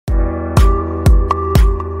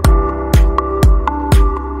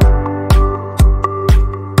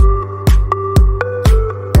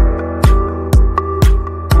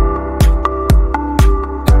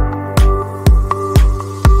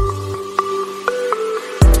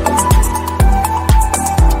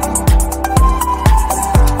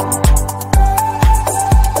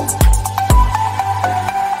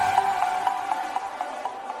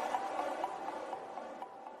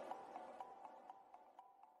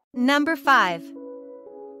Number 5.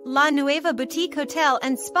 La Nueva Boutique Hotel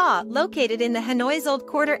and Spa. Located in the Hanoi's Old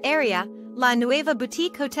Quarter area, La Nueva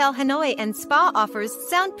Boutique Hotel Hanoi and Spa offers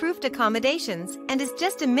soundproofed accommodations and is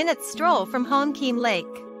just a minute's stroll from Hon Kim Lake.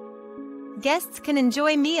 Guests can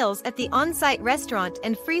enjoy meals at the on-site restaurant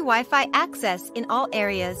and free Wi-Fi access in all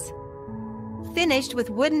areas. Finished with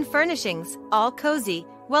wooden furnishings, all cozy,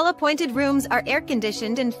 well-appointed rooms are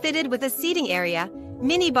air-conditioned and fitted with a seating area,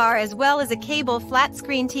 minibar as well as a cable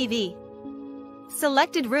flat-screen TV.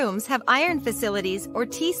 Selected rooms have iron facilities or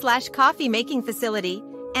tea/coffee making facility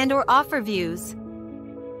and/or offer views.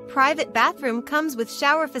 Private bathroom comes with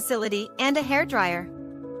shower facility and a hairdryer.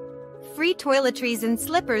 Free toiletries and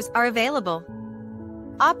slippers are available.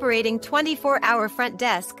 Operating 24-hour front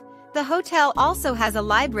desk, the hotel also has a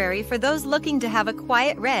library for those looking to have a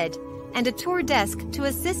quiet read, and a tour desk to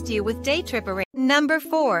assist you with day trip arrangements. Number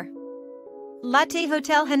 4. Latte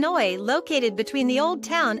Hotel Hanoi. Located between the Old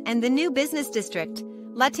Town and the new business district,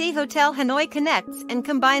 Latte Hotel Hanoi connects and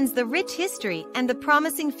combines the rich history and the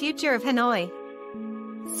promising future of Hanoi.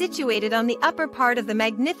 Situated on the upper part of the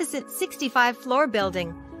magnificent 65-floor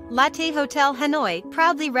building, Latte Hotel Hanoi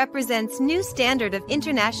proudly represents new standard of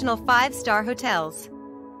international 5-star hotels.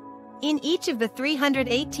 In each of the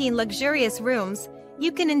 318 luxurious rooms,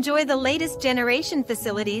 you can enjoy the latest generation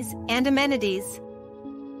facilities and amenities.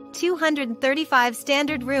 235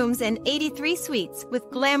 standard rooms and 83 suites with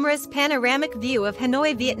glamorous panoramic view of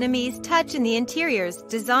Hanoi. Vietnamese touch in the interiors,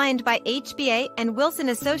 designed by HBA and Wilson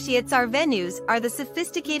Associates. Our venues are the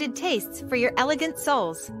sophisticated tastes for your elegant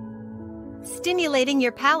souls. Stimulating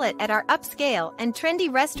your palate at our upscale and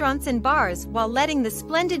trendy restaurants and bars while letting the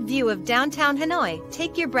splendid view of downtown Hanoi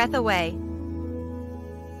take your breath away.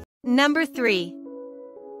 Number 3.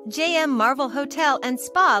 JM Marvel Hotel and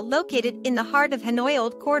Spa. Located in the heart of Hanoi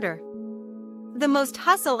Old Quarter, the most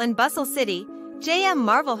hustle and bustle city, JM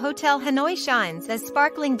Marvel Hotel Hanoi shines as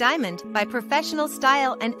sparkling diamond by professional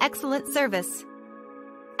style and excellent service.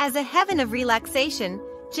 As a heaven of relaxation,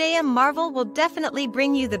 JM Marvel will definitely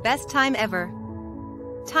bring you the best time ever.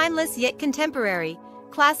 Timeless yet contemporary,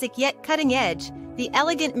 classic yet cutting edge, the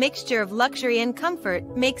elegant mixture of luxury and comfort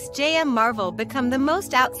makes JM Marvel become the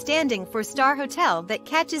most outstanding 4-star hotel that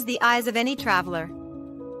catches the eyes of any traveler.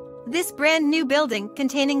 This brand new building,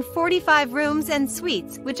 containing 45 rooms and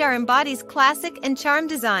suites, which are embodies classic and charm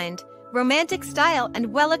designed, romantic style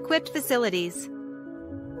and well-equipped facilities.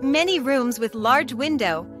 Many rooms with large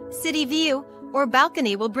window, city view, or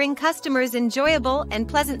balcony will bring customers enjoyable and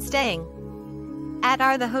pleasant staying.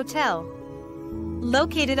 At the hotel.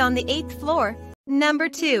 Located on the 8th floor. Number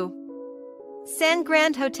 2. San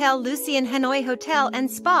Grande Hotel. Lucian Hanoi Hotel and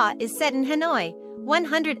Spa is set in Hanoi,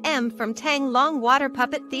 100 m from Tang Long Water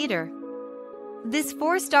Puppet Theater. This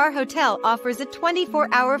 4-star hotel offers a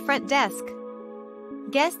 24-hour front desk.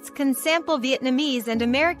 Guests can sample Vietnamese and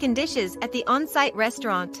American dishes at the on-site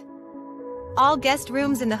restaurant. All guest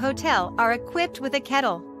rooms in the hotel are equipped with a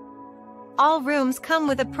kettle. All rooms come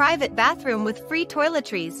with a private bathroom with free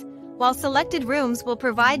toiletries, while selected rooms will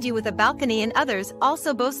provide you with a balcony and others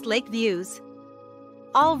also boast lake views.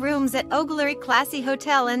 All rooms at Oglery Classy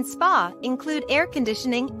Hotel and Spa include air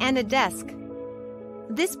conditioning and a desk.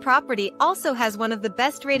 This property also has one of the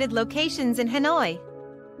best-rated locations in Hanoi.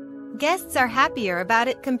 Guests are happier about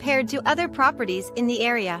it compared to other properties in the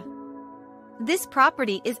area. This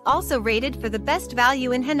property is also rated for the best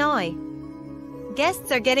value in Hanoi.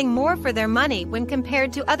 Guests are getting more for their money when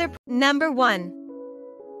compared to other. Number 1.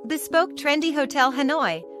 Bespoke Trendy Hotel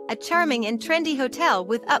Hanoi, a charming and trendy hotel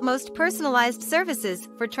with utmost personalized services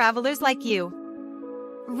for travelers like you.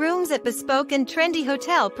 Rooms at Bespoke and Trendy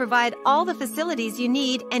Hotel provide all the facilities you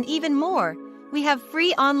need and even more. We have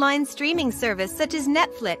free online streaming service such as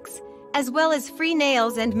Netflix, as well as free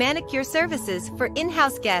nails and manicure services for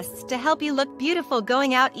in-house guests to help you look beautiful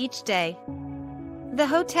going out each day. The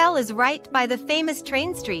hotel is right by the famous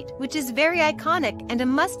train street, which is very iconic and a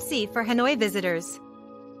must-see for Hanoi visitors.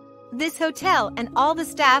 This hotel and all the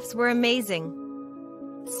staffs were amazing.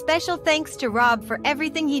 Special thanks to Rob for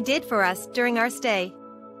everything he did for us during our stay.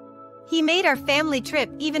 He made our family trip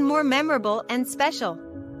even more memorable and special.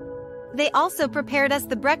 They also prepared us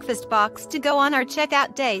the breakfast box to go on our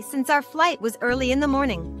checkout day since our flight was early in the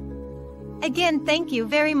morning. Again, thank you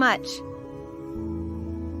very much.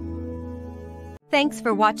 Thanks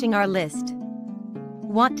for watching our list.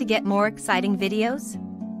 Want to get more exciting videos?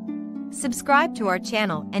 Subscribe to our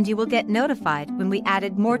channel and you will get notified when we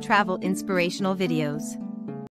added more travel inspirational videos.